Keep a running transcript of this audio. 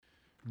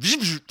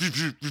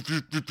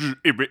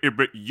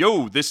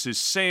Yo, this is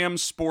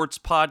Sam's Sports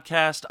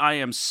Podcast. I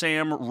am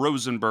Sam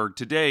Rosenberg.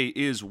 Today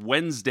is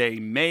Wednesday,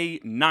 May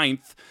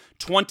 9th,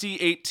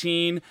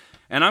 2018,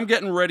 and I'm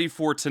getting ready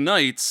for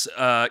tonight's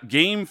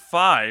Game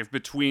 5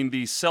 between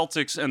the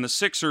Celtics and the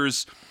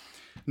Sixers.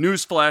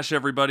 Newsflash,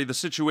 everybody, the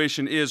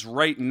situation is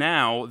right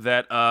now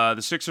that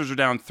the Sixers are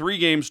down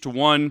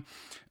 3-1.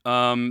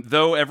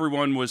 Though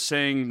everyone was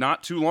saying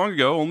not too long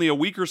ago, only a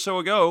week or so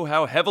ago,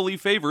 how heavily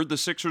favored the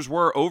Sixers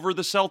were over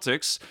the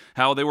Celtics,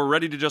 how they were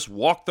ready to just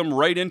walk them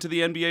right into the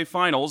NBA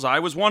Finals. I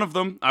was one of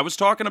them. I was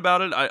talking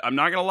about it. I'm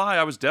not going to lie.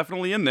 I was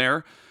definitely in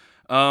there.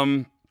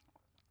 The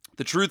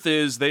truth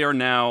is they are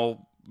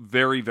now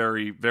very,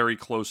 very, very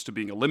close to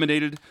being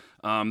eliminated.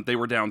 They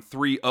were down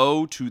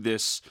 3-0 to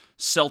this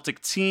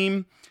Celtic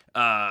team.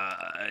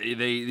 And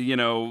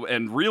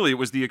really it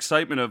was the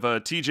excitement of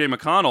TJ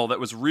McConnell that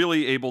was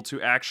really able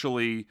to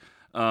actually,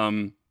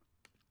 come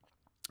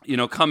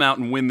out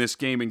and win this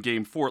game in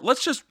Game 4.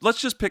 Let's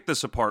just pick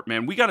this apart,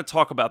 man. We got to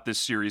talk about this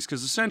series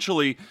because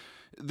essentially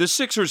the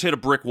Sixers hit a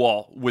brick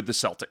wall with the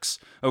Celtics.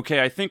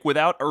 Okay, I think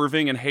without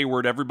Irving and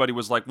Hayward, everybody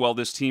was like, well,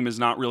 this team is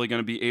not really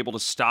going to be able to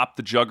stop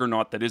the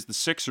juggernaut that is the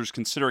Sixers,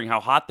 considering how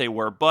hot they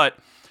were. But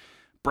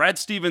Brad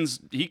Stevens,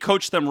 he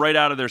coached them right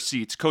out of their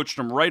seats, coached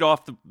them right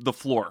off the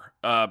floor.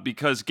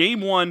 Because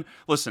Game 1,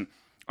 listen,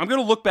 I'm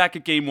going to look back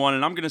at Game 1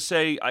 and I'm going to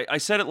say, I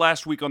said it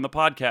last week on the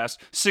podcast,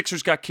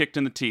 Sixers got kicked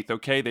in the teeth,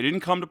 okay? They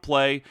didn't come to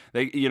play.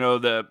 They,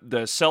 the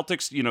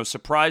Celtics,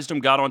 surprised them,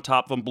 got on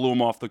top of them, blew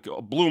them off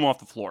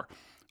the floor.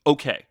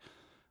 Okay,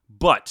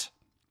 but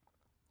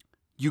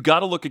you got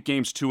to look at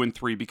Games 2 and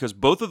 3 because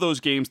both of those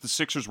games, the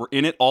Sixers were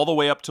in it all the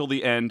way up till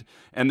the end,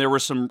 and there were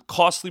some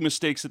costly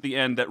mistakes at the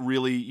end that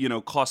really,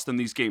 cost them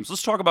these games.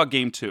 Let's talk about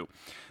Game 2.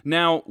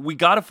 Now, we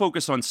got to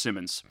focus on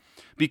Simmons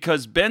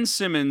because Ben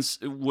Simmons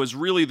was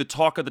really the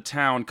talk of the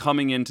town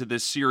coming into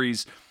this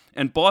series,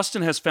 and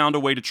Boston has found a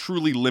way to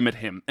truly limit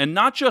him, and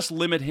not just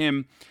limit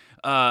him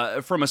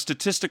from a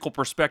statistical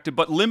perspective,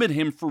 but limit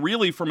him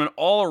from an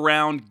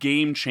all-around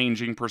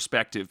game-changing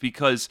perspective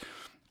because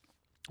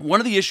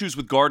one of the issues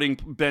with guarding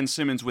Ben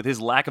Simmons with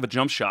his lack of a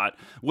jump shot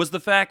was the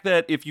fact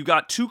that if you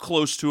got too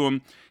close to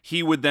him,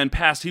 he would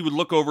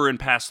look over and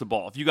pass the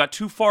ball. If you got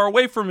too far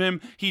away from him,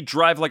 he'd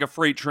drive like a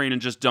freight train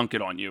and just dunk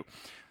it on you.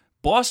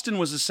 Boston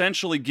was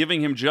essentially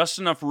giving him just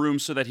enough room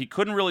so that he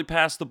couldn't really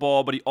pass the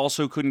ball, but he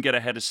also couldn't get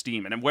ahead of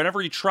steam. And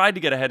whenever he tried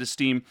to get ahead of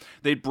steam,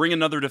 they'd bring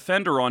another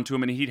defender onto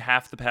him and he'd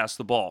have to pass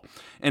the ball.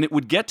 And it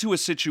would get to a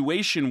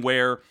situation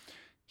where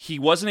he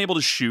wasn't able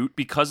to shoot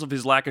because of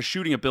his lack of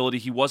shooting ability.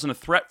 He wasn't a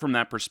threat from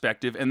that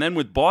perspective. And then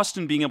with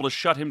Boston being able to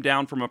shut him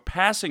down from a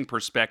passing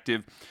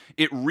perspective,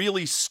 it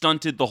really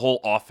stunted the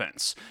whole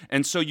offense.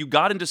 And so you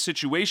got into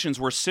situations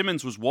where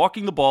Simmons was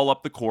walking the ball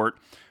up the court,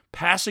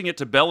 passing it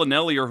to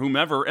Bellinelli or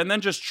whomever, and then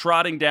just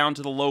trotting down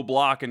to the low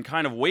block and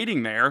kind of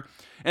waiting there.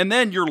 And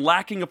then you're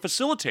lacking a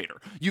facilitator.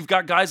 You've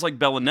got guys like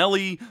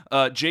Bellinelli,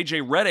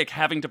 JJ Redick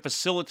having to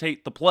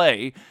facilitate the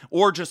play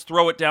or just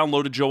throw it down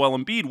low to Joel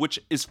Embiid, which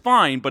is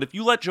fine. But if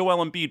you let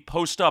Joel Embiid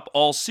post up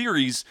all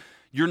series,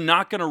 you're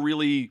not going to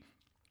really...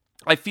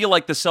 I feel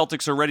like the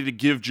Celtics are ready to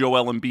give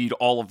Joel Embiid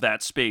all of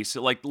that space.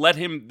 Let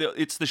him,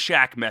 it's the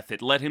Shaq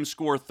method. Let him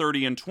score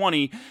 30 and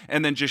 20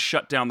 and then just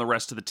shut down the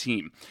rest of the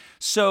team.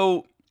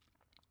 So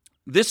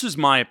this is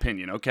my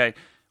opinion, okay?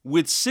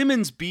 With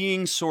Simmons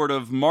being sort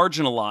of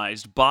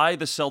marginalized by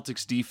the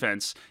Celtics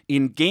defense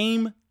in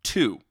Game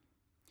 2,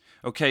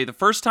 okay, the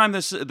first time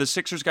the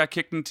Sixers got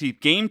kicked in the teeth,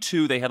 Game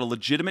 2, they had a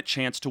legitimate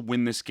chance to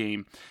win this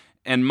game.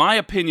 And my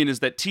opinion is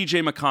that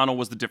TJ McConnell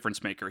was the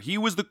difference maker. He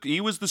was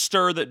the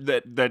stir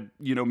that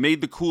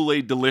made the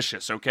Kool-Aid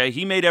delicious, okay?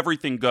 He made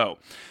everything go.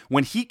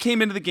 When he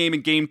came into the game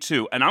in Game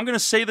 2, and I'm going to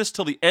say this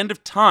till the end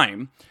of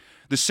time,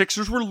 the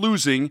Sixers were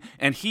losing,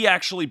 and he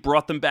actually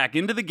brought them back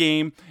into the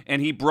game,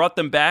 and he brought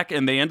them back,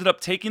 and they ended up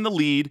taking the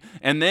lead,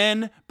 and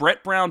then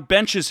Brett Brown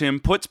benches him,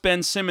 puts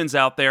Ben Simmons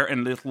out there,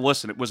 and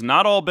listen, it was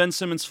not all Ben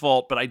Simmons'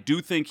 fault, but I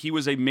do think he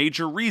was a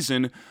major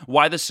reason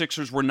why the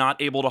Sixers were not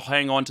able to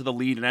hang on to the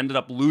lead and ended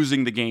up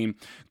losing the game,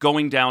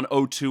 going down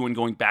 0-2 and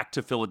going back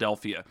to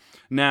Philadelphia.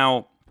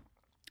 Now,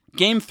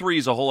 Game 3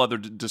 is a whole other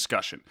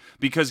discussion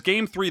because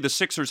Game 3, the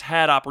Sixers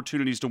had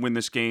opportunities to win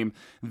this game.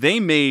 They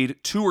made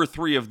 2 or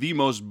 3 of the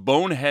most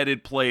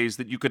boneheaded plays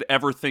that you could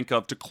ever think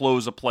of to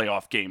close a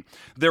playoff game.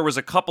 There was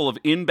a couple of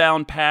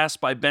inbound pass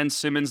by Ben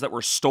Simmons that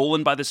were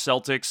stolen by the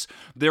Celtics.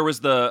 There was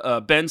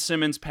the Ben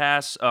Simmons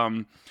pass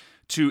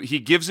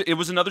it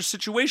was another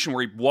situation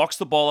where he walks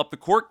the ball up the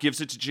court, gives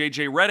it to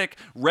JJ Redick.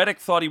 Redick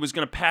thought he was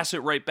going to pass it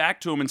right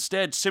back to him.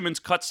 Instead, Simmons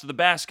cuts to the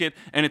basket,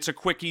 and it's a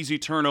quick, easy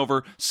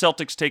turnover.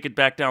 Celtics take it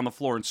back down the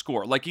floor and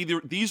score.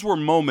 These were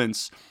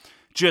moments,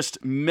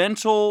 just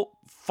mental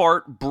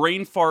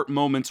brain fart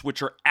moments,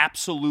 which are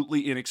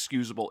absolutely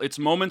inexcusable. It's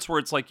moments where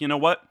it's like, you know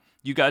what?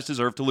 You guys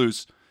deserve to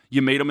lose.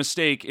 You made a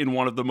mistake in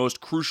one of the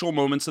most crucial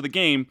moments of the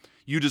game.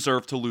 You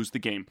deserve to lose the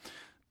game.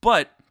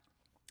 But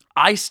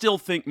I still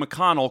think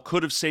McConnell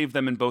could have saved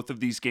them in both of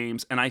these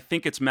games, and I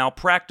think it's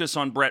malpractice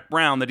on Brett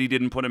Brown that he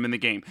didn't put him in the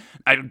game.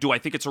 Do I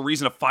think it's a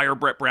reason to fire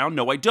Brett Brown?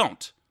 No, I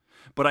don't.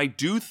 But I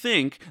do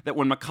think that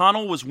when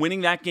McConnell was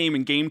winning that game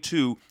in game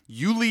 2,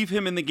 you leave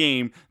him in the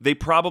game, they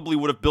probably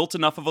would have built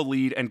enough of a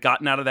lead and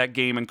gotten out of that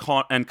game and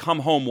come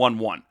home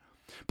 1-1.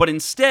 But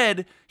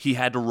instead, he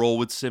had to roll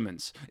with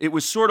Simmons. It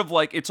was sort of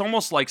like, it's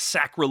almost like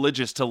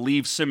sacrilegious to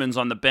leave Simmons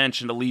on the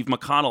bench and to leave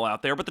McConnell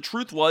out there. But the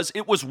truth was,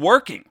 it was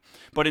working.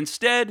 But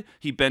instead,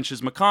 he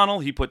benches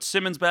McConnell. He puts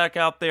Simmons back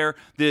out there.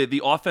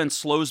 The offense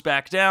slows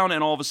back down.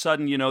 And all of a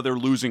sudden, they're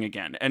losing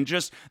again. And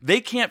just, they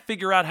can't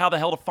figure out how the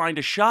hell to find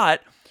a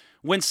shot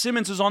when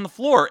Simmons is on the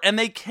floor. And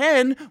they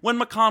can when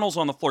McConnell's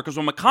on the floor. Because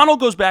when McConnell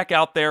goes back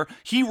out there,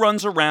 he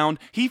runs around,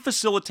 he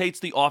facilitates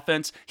the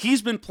offense.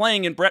 He's been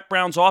playing in Brett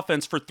Brown's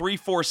offense for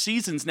 3-4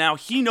 seasons now.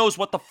 He knows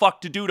what the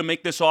fuck to do to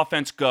make this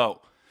offense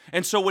go.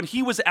 And so when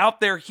he was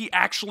out there, he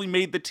actually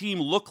made the team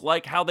look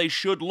like how they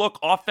should look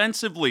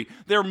offensively.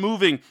 They're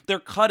moving, they're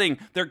cutting,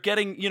 they're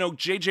getting,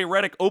 JJ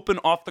Redick open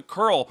off the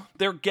curl.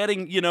 They're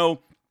getting,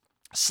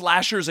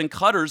 slashers and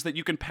cutters that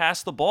you can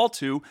pass the ball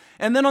to.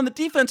 And then on the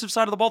defensive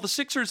side of the ball, the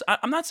Sixers,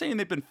 I'm not saying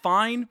they've been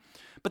fine,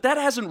 but that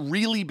hasn't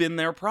really been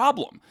their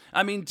problem.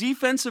 I mean,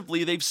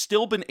 defensively, they've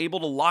still been able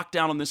to lock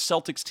down on this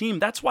Celtics team.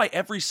 That's why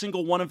every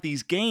single one of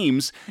these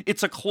games,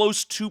 it's a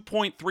close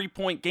 2-point,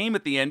 3-point game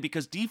at the end,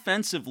 because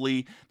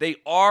defensively, they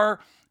are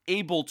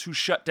able to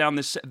shut down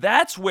this.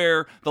 That's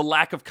where the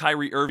lack of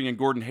Kyrie Irving and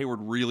Gordon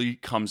Hayward really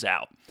comes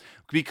out.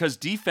 Because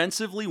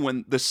defensively,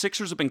 when the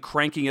Sixers have been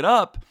cranking it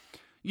up,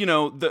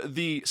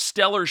 the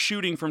stellar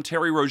shooting from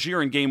Terry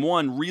Rozier in game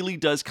 1 really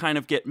does kind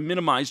of get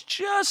minimized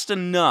just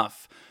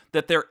enough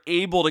that they're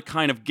able to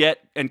kind of get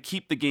and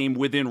keep the game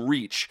within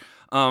reach.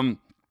 Now,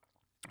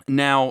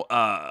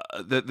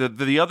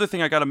 the other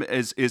thing I got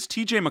is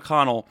TJ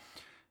McConnell.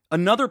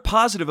 Another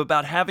positive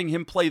about having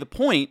him play the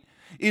point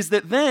is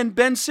that then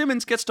Ben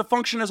Simmons gets to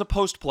function as a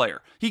post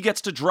player. He gets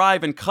to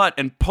drive and cut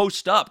and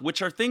post up,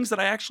 which are things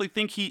that I actually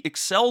think he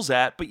excels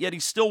at, but yet he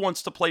still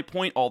wants to play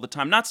point all the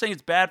time. Not saying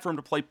it's bad for him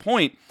to play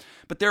point,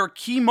 but there are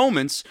key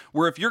moments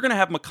where if you're going to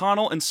have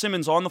McConnell and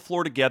Simmons on the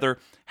floor together,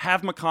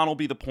 have McConnell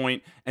be the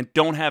point and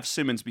don't have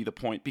Simmons be the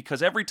point,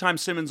 because every time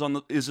Simmons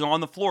is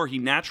on the floor, he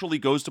naturally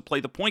goes to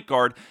play the point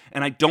guard,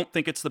 and I don't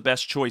think it's the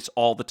best choice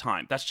all the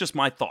time. That's just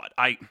my thought.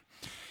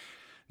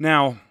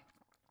 Now,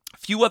 a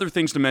few other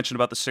things to mention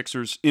about the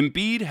Sixers.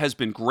 Embiid has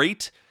been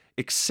great,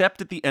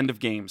 except at the end of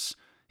games.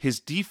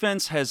 His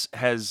defense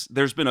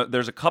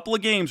there's a couple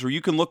of games where you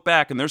can look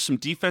back and there's some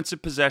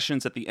defensive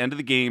possessions at the end of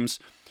the games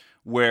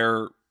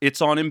where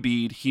it's on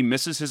Embiid, he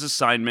misses his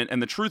assignment,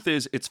 and the truth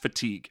is, it's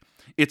fatigue.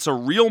 It's a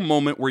real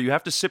moment where you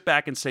have to sit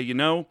back and say,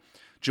 Joel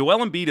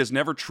Embiid has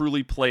never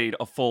truly played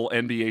a full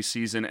NBA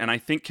season, and I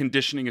think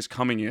conditioning is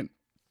coming in.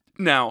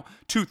 Now,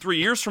 2-3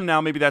 years from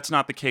now, maybe that's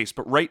not the case.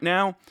 But right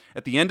now,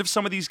 at the end of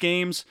some of these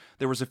games,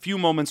 there was a few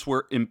moments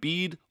where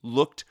Embiid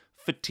looked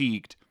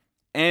fatigued.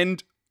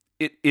 And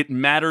it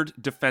mattered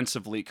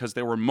defensively because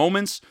there were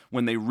moments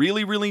when they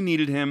really, really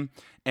needed him.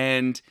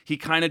 And he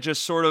kind of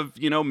just sort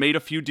of, made a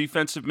few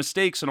defensive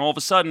mistakes. And all of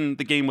a sudden,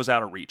 the game was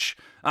out of reach.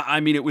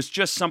 It was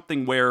just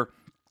something where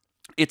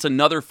it's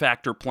another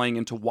factor playing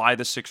into why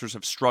the Sixers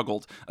have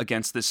struggled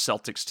against this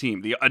Celtics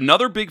team.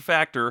 Another big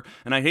factor,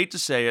 and I hate to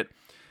say it,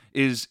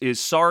 is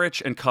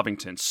Saric and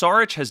Covington.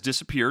 Saric has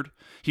disappeared.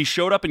 He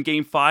showed up in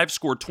Game 5,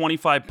 scored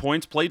 25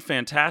 points, played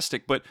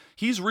fantastic, but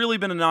he's really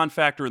been a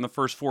non-factor in the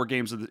first 3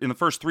 games of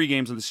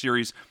the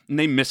series, and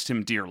they missed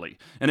him dearly.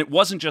 And it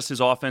wasn't just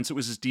his offense, it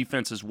was his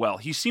defense as well.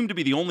 He seemed to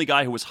be the only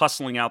guy who was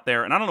hustling out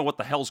there, and I don't know what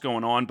the hell's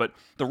going on, but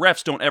the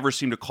refs don't ever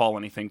seem to call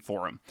anything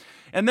for him.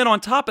 And then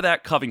on top of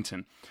that,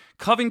 Covington,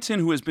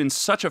 who has been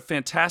such a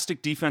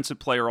fantastic defensive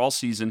player all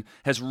season,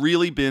 has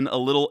really been a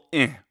little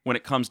when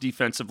it comes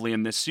defensively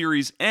in this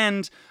series.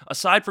 And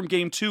aside from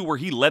Game 2, where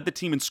he led the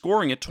team in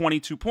scoring at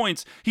 22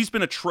 points, he's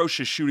been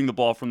atrocious shooting the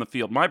ball from the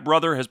field. My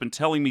brother has been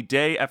telling me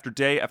day after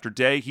day after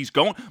day,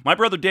 my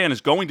brother Dan is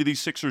going to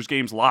these Sixers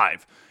games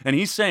live, and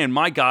he's saying,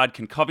 my God,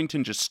 can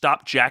Covington just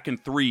stop jacking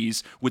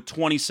threes with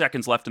 20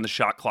 seconds left in the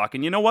shot clock?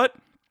 And you know what?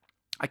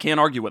 I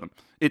can't argue with him.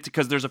 It's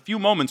because there's a few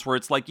moments where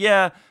it's like,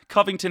 yeah,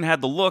 Covington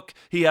had the look,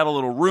 he had a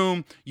little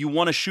room, you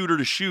want a shooter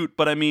to shoot,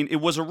 but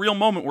it was a real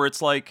moment where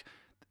it's like,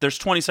 there's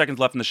 20 seconds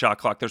left in the shot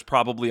clock, there's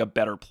probably a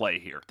better play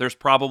here. There's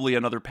probably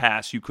another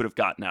pass you could have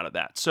gotten out of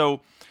that.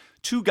 So,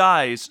 two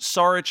guys,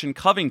 Saric and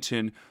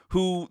Covington,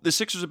 who the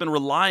Sixers have been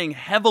relying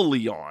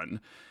heavily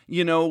on,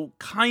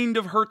 kind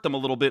of hurt them a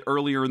little bit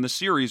earlier in the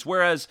series,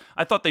 whereas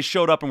I thought they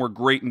showed up and were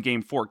great in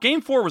Game 4.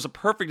 Game 4 was a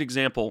perfect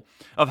example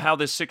of how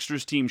this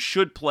Sixers team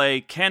should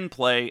play, can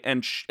play,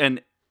 and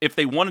if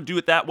they want to do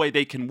it that way,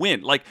 they can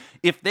win. Like,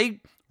 if they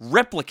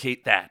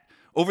replicate that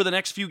over the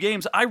next few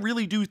games, I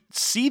really do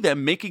see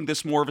them making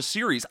this more of a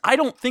series. I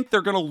don't think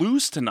they're going to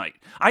lose tonight.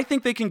 I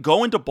think they can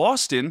go into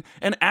Boston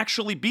and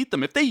actually beat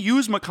them. If they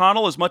use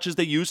McConnell as much as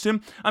they used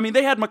him,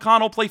 they had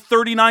McConnell play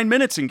 39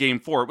 minutes in Game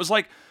 4.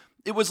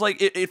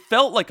 It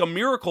felt like a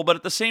miracle, but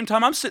at the same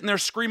time, I'm sitting there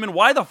screaming,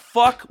 why the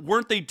fuck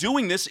weren't they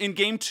doing this in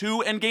Game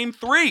 2 and Game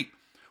 3?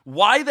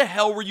 Why the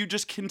hell were you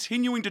just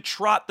continuing to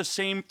trot the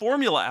same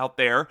formula out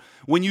there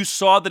when you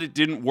saw that it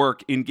didn't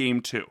work in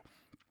Game 2?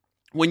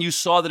 When you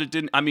saw that it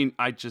didn't,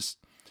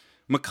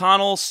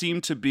 McConnell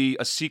seemed to be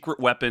a secret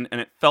weapon,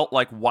 and it felt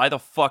like, why the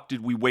fuck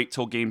did we wait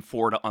till Game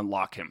 4 to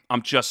unlock him?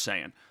 I'm just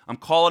saying. I'm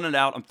calling it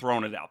out. I'm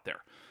throwing it out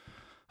there.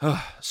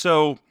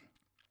 So,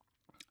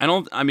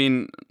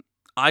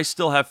 I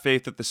still have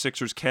faith that the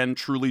Sixers can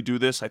truly do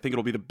this. I think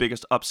it'll be the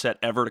biggest upset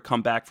ever to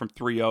come back from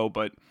 3-0,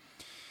 but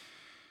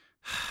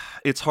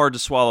it's hard to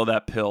swallow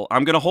that pill.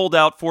 I'm going to hold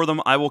out for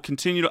them. I will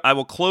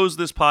close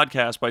this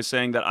podcast by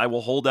saying that I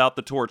will hold out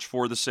the torch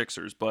for the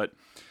Sixers, but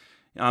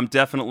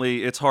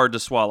it's hard to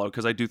swallow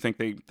because I do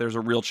think there's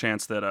a real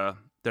chance that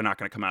they're not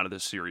going to come out of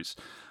this series.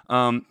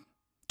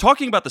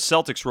 Talking about the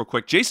Celtics real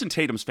quick, Jason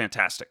Tatum's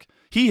fantastic.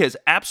 He is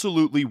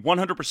absolutely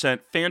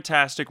 100%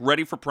 fantastic,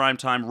 ready for prime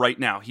time right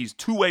now. He's a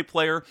two-way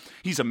player.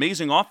 He's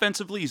amazing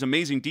offensively. He's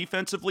amazing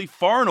defensively.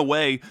 Far and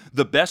away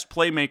the best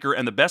playmaker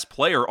and the best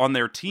player on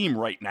their team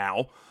right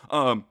now.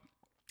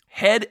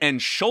 Head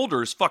and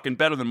shoulders fucking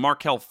better than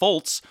Markelle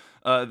Fultz.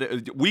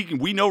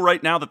 We know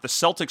right now that the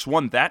Celtics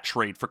won that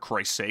trade, for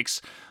Christ's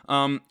sakes.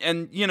 And,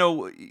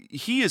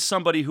 he is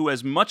somebody who,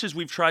 as much as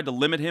we've tried to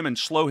limit him and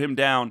slow him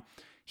down,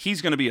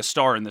 he's going to be a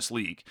star in this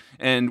league.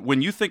 And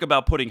when you think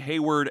about putting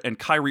Hayward and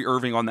Kyrie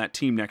Irving on that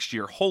team next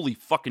year, holy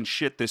fucking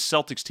shit, this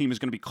Celtics team is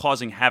going to be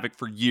causing havoc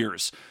for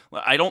years.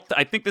 I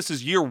think this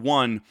is year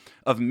one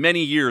of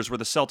many years where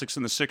the Celtics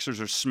and the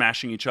Sixers are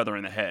smashing each other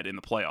in the head in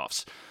the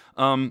playoffs.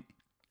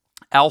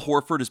 Al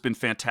Horford has been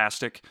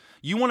fantastic.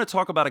 You want to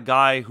talk about a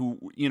guy who,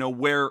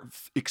 where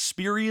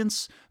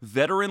experience,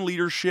 veteran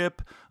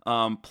leadership,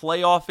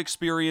 playoff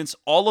experience,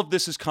 all of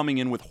this is coming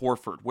in with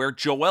Horford. Where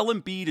Joel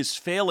Embiid is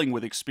failing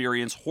with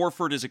experience,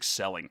 Horford is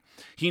excelling.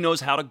 He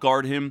knows how to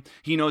guard him.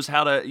 He knows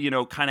how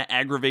to, kind of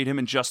aggravate him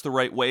in just the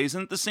right ways.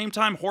 And at the same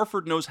time,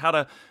 Horford knows how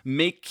to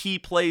make key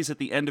plays at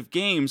the end of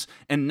games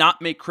and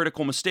not make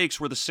critical mistakes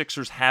where the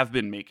Sixers have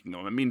been making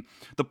them. I mean,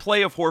 the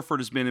play of Horford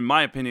has been, in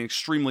my opinion,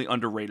 extremely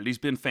underrated. He's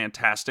been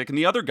fantastic. And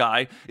the other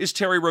guy is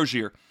Terry Rozier.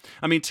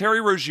 I mean,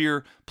 Terry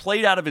Rozier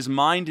played out of his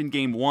mind in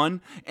Game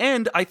 1,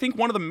 and I think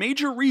one of the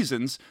major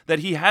reasons that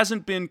he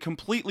hasn't been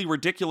completely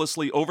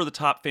ridiculously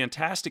over-the-top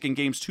fantastic in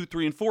Games 2,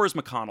 3, and 4 is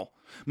McConnell.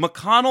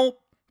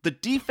 The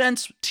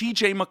defense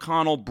TJ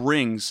McConnell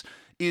brings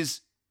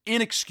is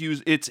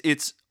inexcusable.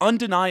 It's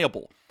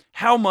undeniable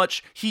how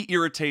much he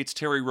irritates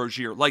Terry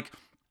Rozier. Like,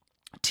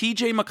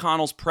 TJ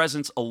McConnell's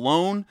presence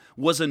alone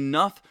was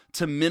enough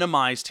to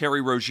minimize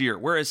Terry Rozier,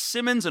 whereas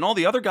Simmons and all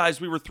the other guys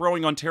we were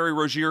throwing on Terry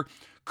Rozier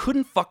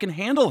couldn't fucking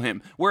handle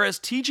him. Whereas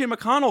TJ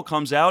McConnell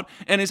comes out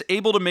and is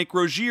able to make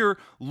Rozier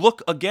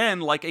look again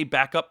like a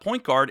backup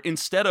point guard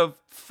instead of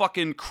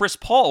fucking Chris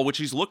Paul, which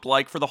he's looked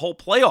like for the whole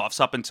playoffs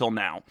up until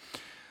now.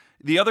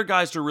 The other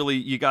guys to really,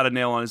 you got to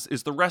nail on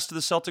is the rest of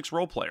the Celtics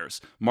role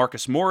players.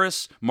 Marcus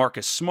Morris,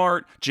 Marcus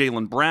Smart,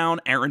 Jaylen Brown,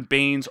 Aaron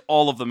Baines,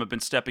 all of them have been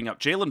stepping up.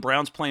 Jaylen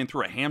Brown's playing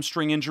through a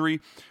hamstring injury.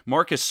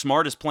 Marcus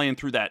Smart is playing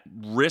through that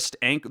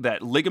that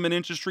ligament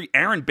injury.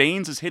 Aaron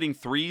Baines is hitting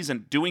threes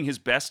and doing his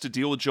best to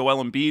deal with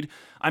Joel Embiid.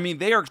 I mean,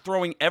 they are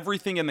throwing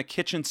everything in the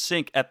kitchen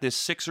sink at this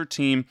Sixer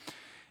team.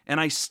 And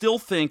I still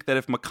think that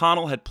if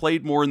McConnell had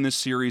played more in this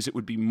series, it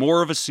would be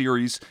more of a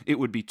series. It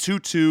would be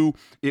 2-2.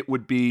 It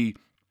would be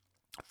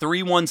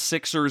 3-1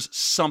 Sixers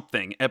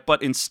something.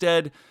 But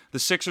instead, the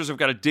Sixers have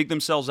got to dig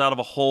themselves out of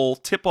a hole.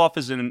 Tip-off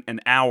is in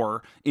an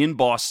hour in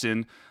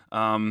Boston.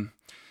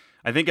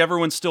 I think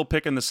everyone's still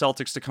picking the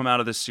Celtics to come out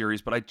of this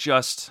series, but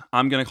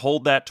I'm going to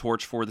hold that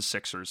torch for the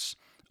Sixers.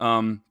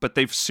 But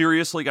they've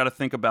seriously got to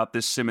think about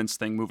this Simmons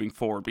thing moving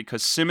forward,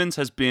 because Simmons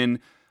has been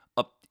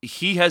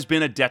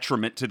a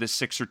detriment to this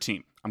Sixer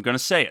team. I'm going to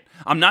say it.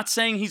 I'm not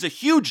saying he's a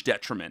huge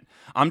detriment.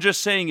 I'm just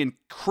saying in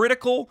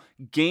critical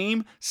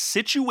game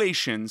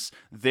situations,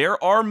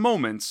 there are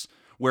moments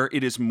where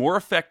it is more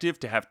effective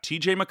to have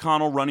TJ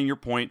McConnell running your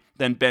point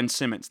than Ben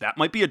Simmons. That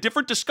might be a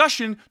different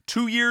discussion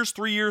 2 years,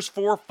 3 years,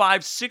 4,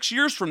 5, 6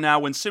 years from now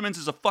when Simmons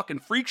is a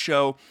fucking freak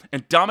show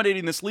and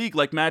dominating this league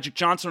like Magic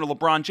Johnson or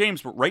LeBron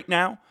James. But right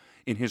now,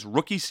 in his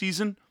rookie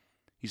season,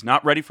 he's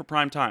not ready for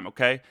prime time,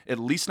 okay? At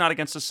least not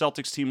against a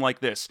Celtics team like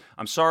this.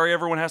 I'm sorry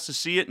everyone has to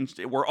see it, and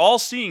we're all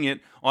seeing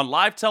it on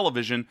live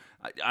television.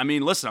 I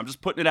mean, listen, I'm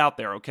just putting it out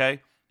there,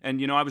 okay?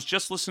 And, I was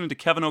just listening to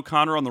Kevin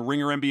O'Connor on the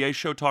Ringer NBA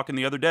show talking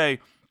the other day.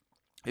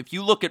 If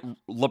you look at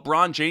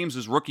LeBron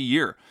James's rookie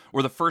year,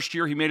 or the first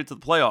year he made it to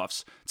the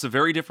playoffs, it's a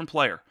very different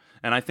player.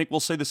 And I think we'll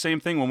say the same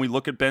thing when we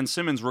look at Ben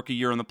Simmons' rookie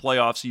year in the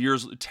playoffs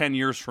 10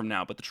 years from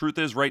now. But the truth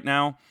is, right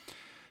now,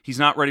 he's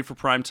not ready for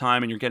prime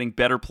time, and you're getting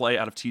better play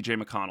out of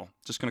TJ McConnell.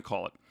 Just going to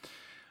call it.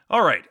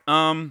 All right,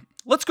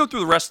 let's go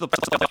through the rest of the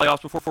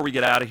playoffs before we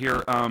get out of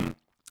here.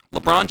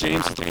 LeBron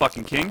James is the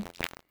fucking king.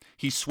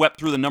 He swept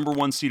through the number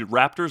 1 seeded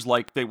Raptors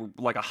like they were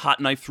like a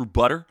hot knife through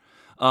butter.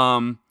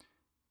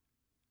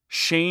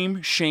 Shame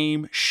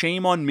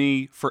on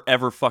me for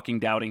ever fucking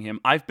doubting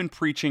him. I've been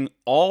preaching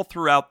all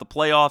throughout the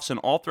playoffs and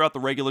all throughout the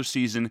regular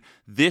season,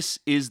 this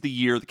is the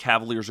year the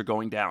Cavaliers are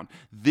going down.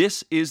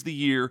 This is the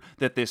year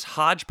that this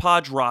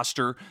hodgepodge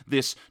roster,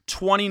 this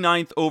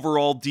 29th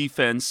overall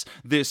defense,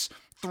 this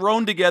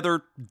thrown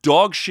together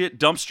dog shit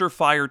dumpster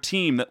fire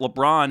team that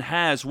LeBron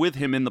has with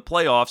him in the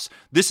playoffs,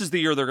 this is the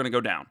year they're going to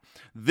go down.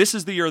 This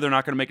is the year they're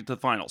not going to make it to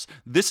the finals.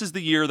 This is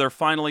the year they're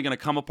finally going to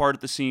come apart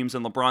at the seams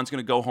and LeBron's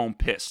going to go home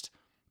pissed.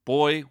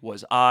 Boy,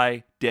 was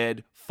I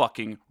dead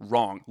fucking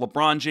wrong.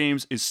 LeBron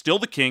James is still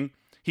the king.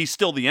 He's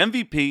still the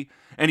MVP,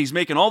 and he's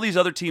making all these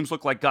other teams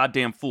look like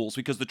goddamn fools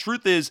because the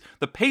truth is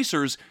the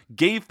Pacers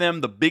gave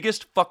them the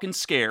biggest fucking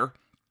scare,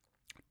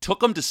 took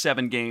them to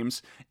 7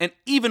 games, and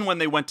even when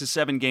they went to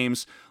 7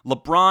 games,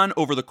 LeBron,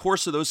 over the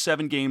course of those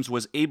 7 games,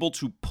 was able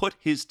to put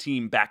his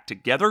team back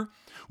together,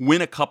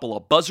 win a couple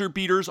of buzzer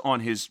beaters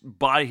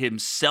by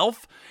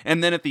himself,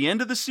 and then at the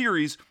end of the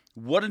series,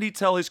 what did he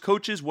tell his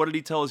coaches? What did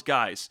he tell his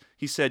guys?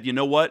 He said, you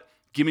know what?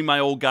 Give me my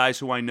old guys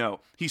who I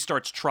know. He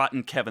starts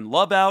trotting Kevin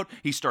Love out.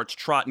 He starts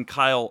trotting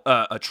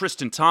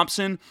Tristan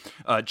Thompson,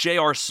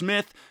 J.R.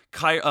 Smith,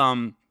 I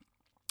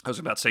was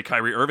about to say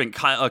Kyrie Irving,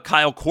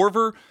 Kyle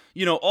Korver.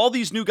 You know, all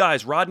these new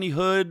guys, Rodney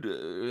Hood,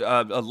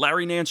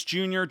 Larry Nance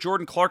Jr.,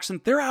 Jordan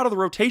Clarkson, they're out of the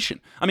rotation.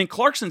 I mean,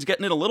 Clarkson's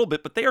getting it a little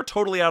bit, but they are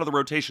totally out of the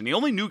rotation. The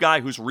only new guy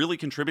who's really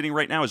contributing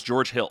right now is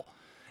George Hill.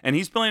 And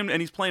he's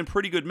playing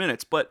pretty good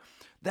minutes. But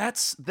that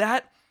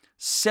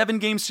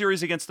 7-game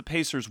series against the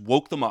Pacers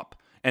woke them up.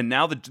 And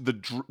now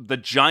the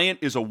giant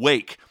is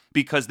awake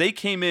because they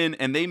came in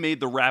and they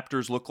made the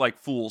Raptors look like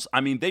fools. I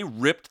mean, they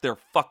ripped their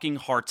fucking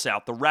hearts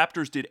out. The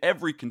Raptors did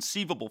every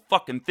conceivable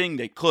fucking thing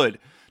they could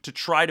to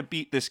try to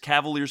beat this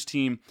Cavaliers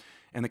team,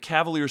 and the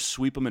Cavaliers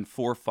sweep them in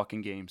 4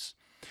 fucking games.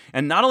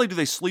 And not only do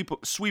they sweep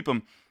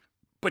them,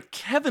 but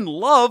Kevin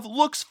Love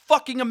looks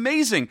fucking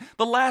amazing.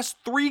 The last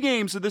 3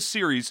 games of this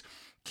series,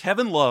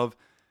 Kevin Love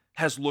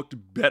has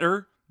looked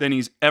better than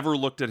he's ever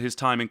looked at his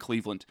time in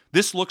Cleveland.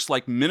 This looks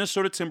like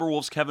Minnesota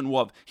Timberwolves Kevin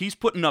Love. He's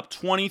putting up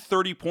 20,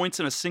 30 points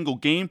in a single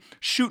game,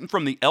 shooting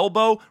from the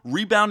elbow,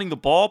 rebounding the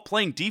ball,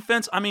 playing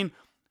defense. I mean,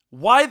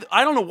 why?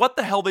 I don't know what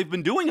the hell they've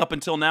been doing up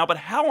until now, but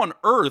how on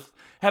earth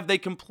have they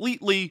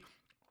completely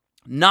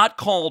not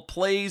called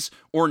plays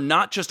or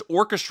not just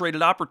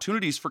orchestrated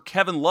opportunities for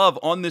Kevin Love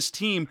on this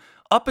team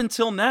up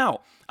until now?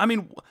 I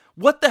mean,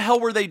 what the hell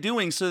were they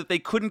doing so that they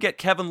couldn't get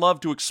Kevin Love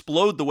to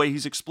explode the way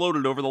he's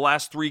exploded over the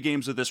last 3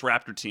 games of this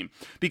Raptor team?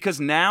 Because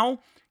now,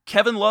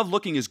 Kevin Love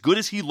looking as good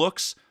as he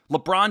looks,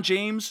 LeBron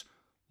James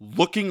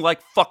looking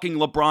like fucking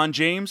LeBron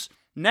James,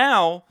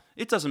 now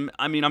it doesn't,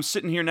 I mean, I'm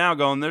sitting here now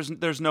going,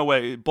 there's no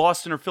way.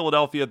 Boston or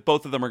Philadelphia,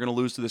 both of them are going to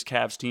lose to this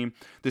Cavs team.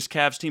 This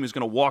Cavs team is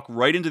going to walk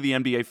right into the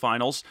NBA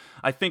Finals.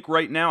 I think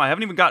right now, I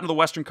haven't even gotten to the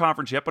Western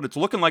Conference yet, but it's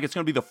looking like it's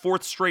going to be the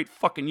 4th straight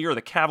fucking year of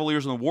the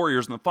Cavaliers and the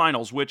Warriors in the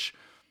Finals, which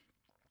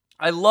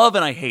I love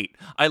and I hate.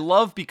 I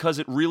love because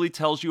it really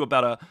tells you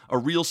about a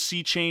real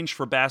sea change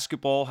for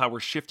basketball, how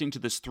we're shifting to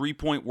this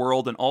 3-point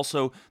world, and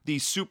also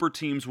these super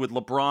teams with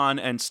LeBron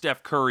and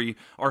Steph Curry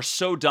are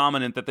so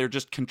dominant that they're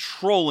just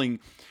controlling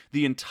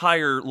the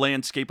entire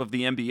landscape of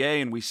the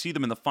NBA, and we see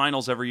them in the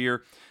finals every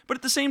year. But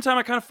at the same time,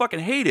 I kind of fucking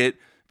hate it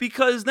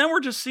because then we're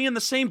just seeing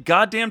the same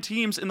goddamn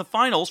teams in the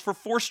finals for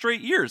 4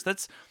 straight years.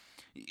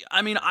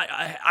 I mean,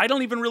 I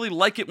don't even really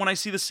like it when I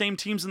see the same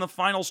teams in the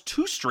finals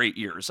 2 straight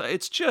years.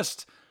 It's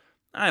just,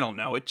 I don't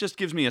know. It just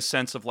gives me a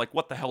sense of like,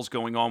 what the hell's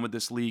going on with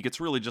this league? It's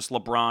really just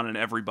LeBron and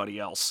everybody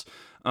else.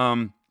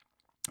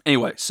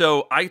 Anyway,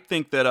 so I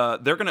think that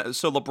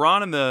so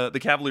LeBron and the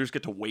Cavaliers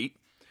get to wait.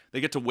 They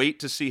get to wait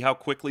to see how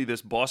quickly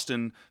this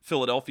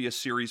Boston-Philadelphia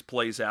series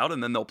plays out,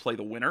 and then they'll play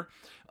the winner.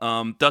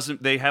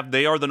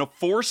 They are the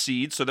 4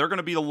 seed, so they're going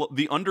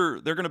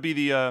to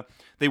be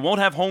they won't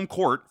have home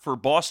court for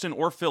Boston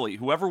or Philly.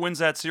 Whoever wins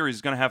that series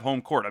is going to have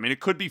home court. I mean, it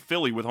could be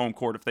Philly with home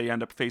court if they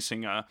end up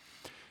facing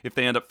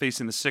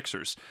the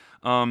Sixers.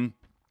 But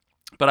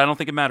I don't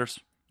think it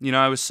matters. You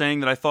know, I was saying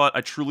that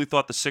I truly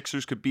thought the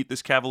Sixers could beat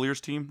this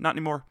Cavaliers team. Not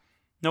anymore.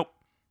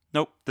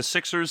 Nope. The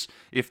Sixers,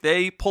 if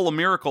they pull a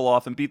miracle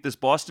off and beat this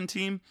Boston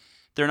team,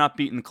 they're not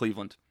beating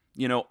Cleveland.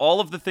 You know, all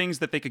of the things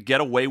that they could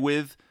get away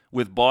with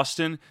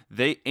Boston,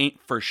 they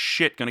ain't for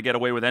shit going to get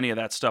away with any of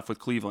that stuff with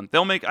Cleveland.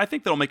 I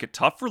think they'll make it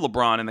tough for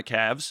LeBron and the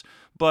Cavs,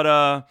 but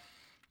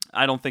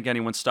I don't think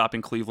anyone's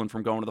stopping Cleveland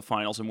from going to the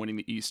finals and winning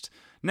the East.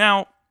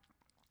 Now,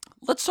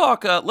 let's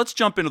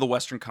jump into the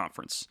Western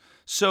Conference.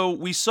 So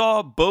we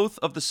saw both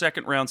of the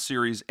second round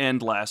series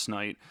end last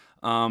night.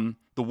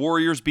 The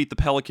Warriors beat the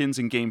Pelicans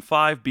in Game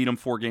 5, beat them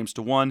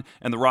 4-1,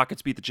 and the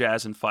Rockets beat the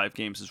Jazz in 5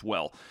 games as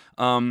well.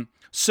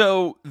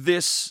 So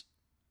this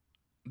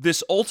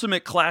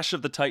ultimate clash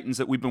of the Titans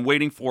that we've been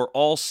waiting for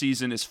all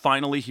season is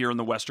finally here in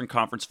the Western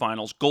Conference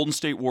Finals. Golden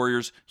State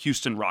Warriors,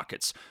 Houston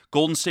Rockets.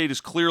 Golden State is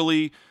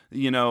clearly,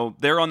 they're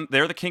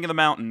the king of the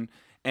mountain,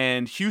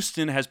 and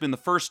Houston has been the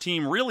first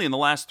team really in the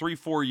last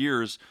 3-4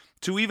 years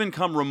to even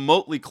come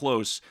remotely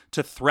close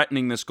to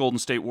threatening this Golden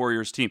State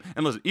Warriors team.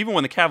 And listen, even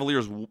when the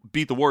Cavaliers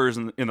beat the Warriors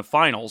in the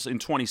finals in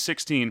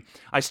 2016,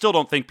 I still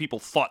don't think people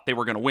thought they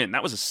were going to win.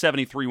 That was a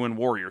 73-win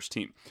Warriors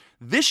team.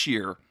 This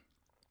year,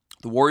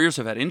 the Warriors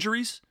have had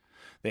injuries.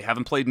 They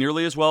haven't played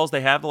nearly as well as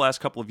they have the last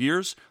couple of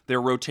years.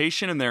 Their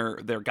rotation and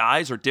their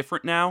guys are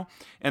different now,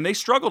 and they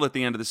struggled at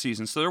the end of the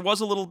season. So there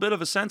was a little bit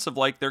of a sense of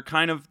like they're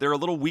a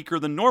little weaker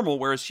than normal,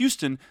 whereas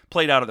Houston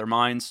played out of their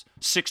minds.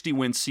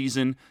 60-win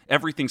season,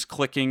 everything's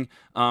clicking.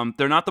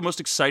 They're not the most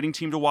exciting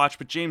team to watch,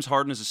 but James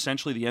Harden is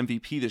essentially the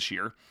MVP this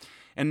year.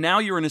 And now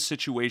you're in a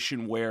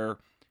situation where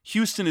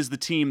Houston is the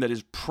team that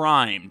is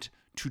primed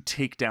to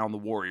take down the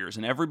Warriors,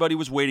 and everybody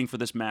was waiting for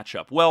this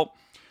matchup. Well,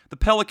 the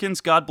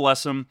Pelicans, God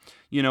bless them,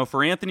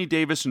 for Anthony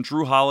Davis and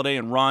Drew Holiday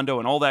and Rondo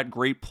and all that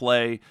great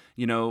play,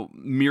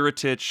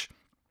 Mirotic,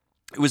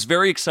 it was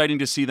very exciting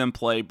to see them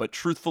play, but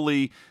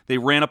truthfully, they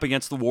ran up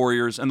against the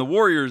Warriors, and the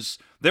Warriors,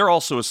 they're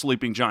also a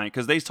sleeping giant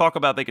because they talk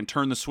about they can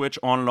turn the switch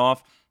on and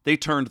off. They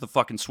turned the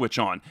fucking switch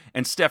on,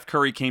 and Steph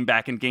Curry came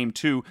back in Game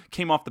 2,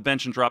 came off the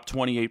bench and dropped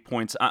 28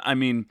 points. I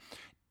mean,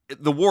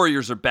 the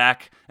Warriors are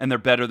back, and they're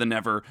better than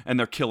ever, and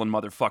they're killing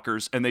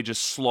motherfuckers, and they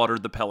just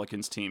slaughtered the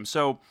Pelicans team.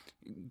 So,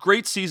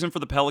 great season for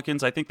the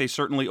Pelicans. I think they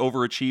certainly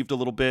overachieved a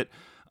little bit.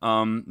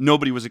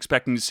 Nobody was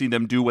expecting to see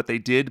them do what they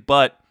did,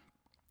 but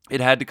it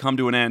had to come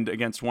to an end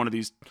against one of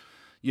these,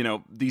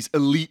 these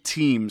elite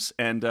teams,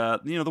 and,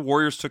 the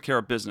Warriors took care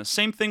of business.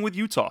 Same thing with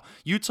Utah.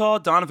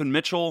 Donovan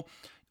Mitchell,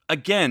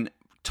 again,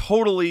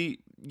 totally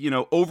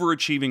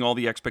overachieving all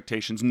the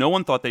expectations. No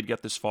one thought they'd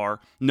get this far.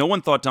 No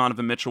one thought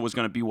Donovan Mitchell was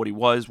going to be what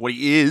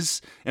he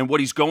is, and what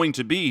he's going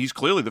to be. He's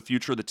clearly the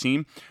future of the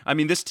team. I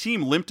mean, this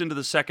team limped into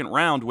the second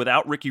round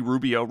without Ricky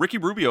Rubio. Ricky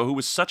Rubio, who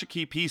was such a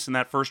key piece in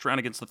that first round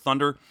against the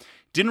Thunder,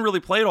 didn't really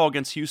play at all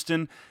against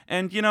Houston,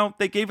 and,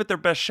 they gave it their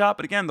best shot.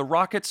 But again, the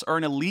Rockets are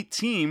an elite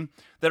team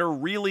that are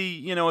really,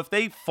 if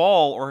they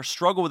fall or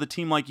struggle with a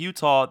team like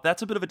Utah,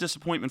 that's a bit of a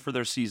disappointment for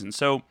their season.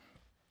 So,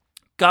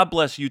 God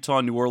bless Utah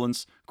and New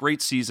Orleans. Great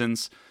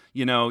seasons.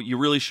 You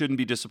really shouldn't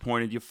be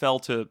disappointed. You fell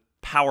to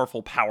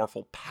powerful,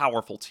 powerful,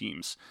 powerful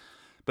teams.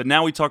 But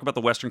now we talk about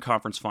the Western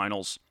Conference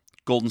Finals.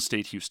 Golden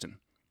State, Houston.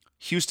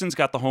 Houston's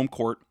got the home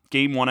court.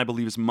 Game 1, I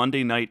believe, is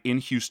Monday night in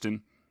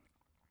Houston.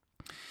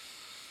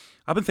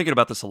 I've been thinking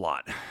about this a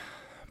lot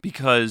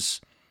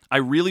because I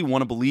really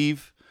want to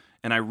believe,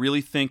 and I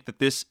really think that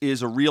this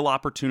is a real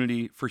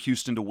opportunity for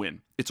Houston to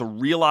win. It's a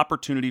real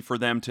opportunity for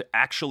them to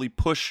actually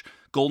push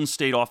Golden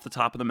State off the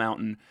top of the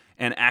mountain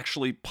and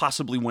actually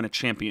possibly win a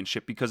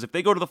championship, because if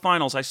they go to the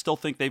finals, I still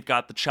think they've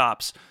got the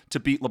chops to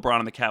beat LeBron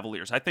and the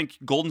Cavaliers. I think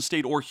Golden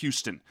State or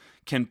Houston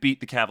can beat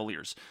the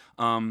Cavaliers.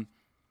 But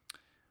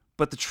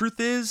the truth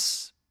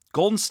is,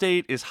 Golden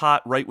State is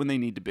hot right when they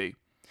need to be.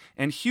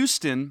 And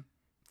Houston,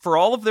 for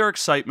all of their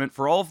excitement,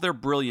 for all of their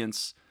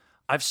brilliance,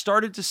 I've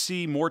started to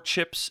see more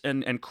chips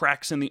and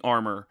cracks in the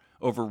armor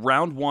over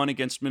round 1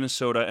 against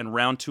Minnesota and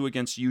round 2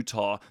 against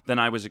Utah than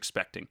I was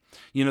expecting.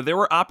 There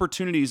were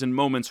opportunities and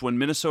moments when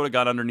Minnesota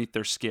got underneath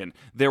their skin.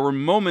 There were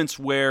moments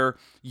where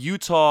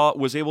Utah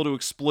was able to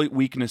exploit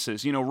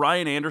weaknesses.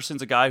 Ryan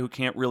Anderson's a guy who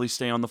can't really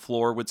stay on the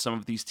floor with some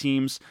of these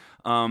teams.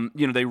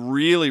 They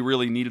really,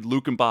 really needed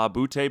Luke Mbah a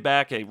Moute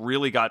back. They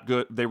really got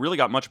good. They really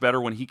got much better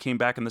when he came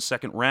back in the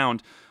second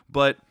round.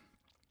 But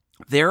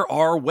there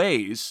are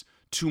ways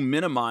to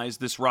minimize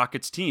this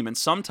Rockets team. And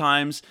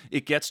sometimes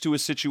it gets to a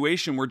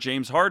situation where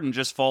James Harden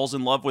just falls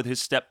in love with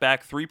his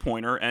step-back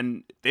three-pointer,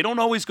 and they don't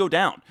always go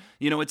down.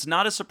 It's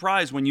not a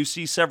surprise when you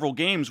see several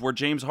games where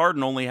James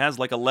Harden only has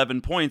like 11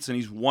 points and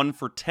he's 1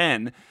 for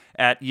 10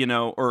 at,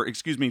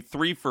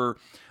 3 for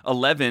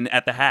 11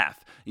 at the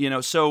half.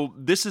 So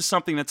this is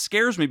something that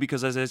scares me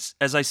because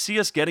as I see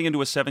us getting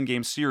into a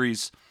 7-game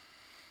series,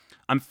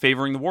 I'm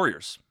favoring the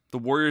Warriors. The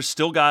Warriors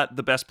still got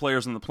the best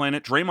players on the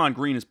planet. Draymond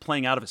Green is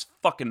playing out of his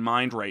fucking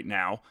mind right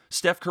now.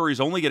 Steph Curry's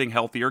only getting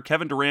healthier.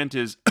 Kevin Durant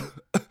is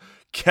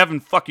Kevin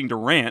fucking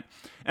Durant.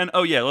 And,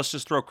 oh yeah, let's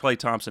just throw Klay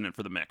Thompson in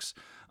for the mix.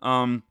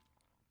 I'm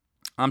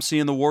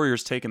seeing the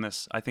Warriors taking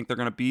this. I think they're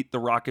going to beat the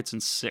Rockets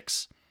in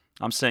 6.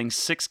 I'm saying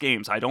 6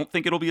 games. I don't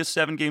think it'll be a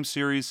 7-game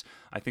series.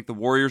 I think the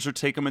Warriors will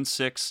take them in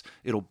 6.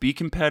 It'll be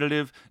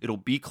competitive. It'll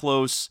be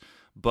close.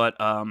 But,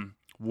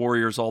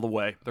 Warriors all the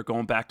way. They're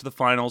going back to the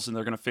finals, and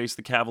they're going to face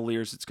the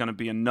Cavaliers. It's going to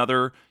be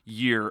another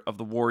year of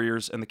the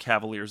Warriors and the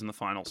Cavaliers in the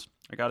finals.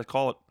 I got to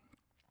call it.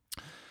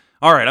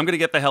 All right, I'm going to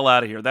get the hell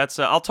out of here. That's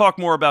I'll talk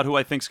more about who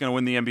I think is going to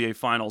win the NBA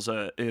Finals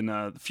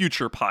in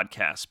future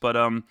podcasts. But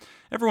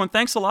everyone,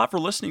 thanks a lot for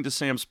listening to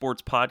Sam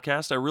Sports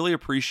Podcast. I really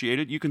appreciate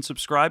it. You can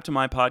subscribe to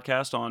my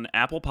podcast on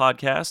Apple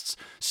Podcasts,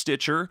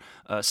 Stitcher,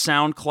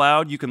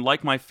 SoundCloud. You can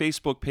like my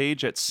Facebook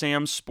page at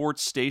Sam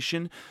Sports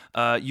Station.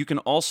 You can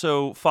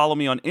also follow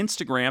me on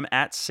Instagram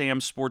at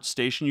Sam Sports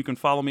Station. You can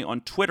follow me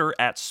on Twitter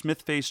at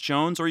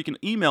SmithfaceJones, or you can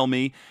email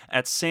me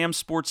at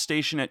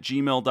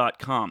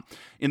samsportstation@gmail.com.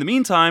 In the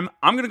meantime,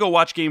 I'm going to go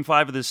watch Game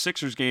 5 of this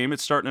Sixers game.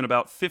 It's starting in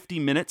about 50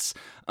 minutes.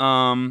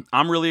 I'm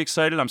really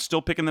excited. I'm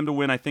still picking them to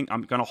win. I think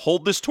I'm going to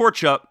hold this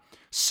torch up.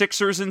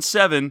 Sixers in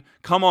 7.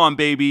 Come on,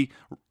 baby.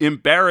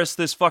 Embarrass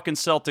this fucking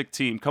Celtic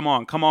team. Come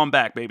on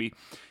back, baby.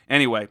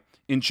 Anyway,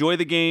 enjoy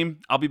the game.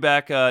 I'll be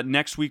back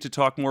next week to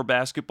talk more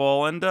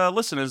basketball. And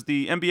listen, as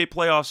the NBA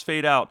playoffs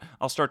fade out,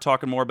 I'll start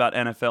talking more about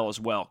NFL as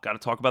well. Got to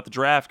talk about the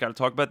draft. Got to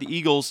talk about the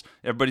Eagles.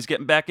 Everybody's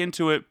getting back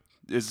into it.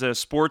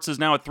 Sports is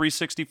now a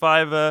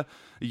 365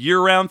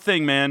 year-round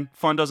thing, man.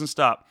 Fun doesn't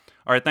stop.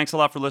 All right, thanks a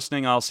lot for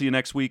listening. I'll see you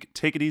next week.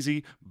 Take it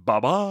easy.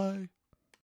 Bye-bye.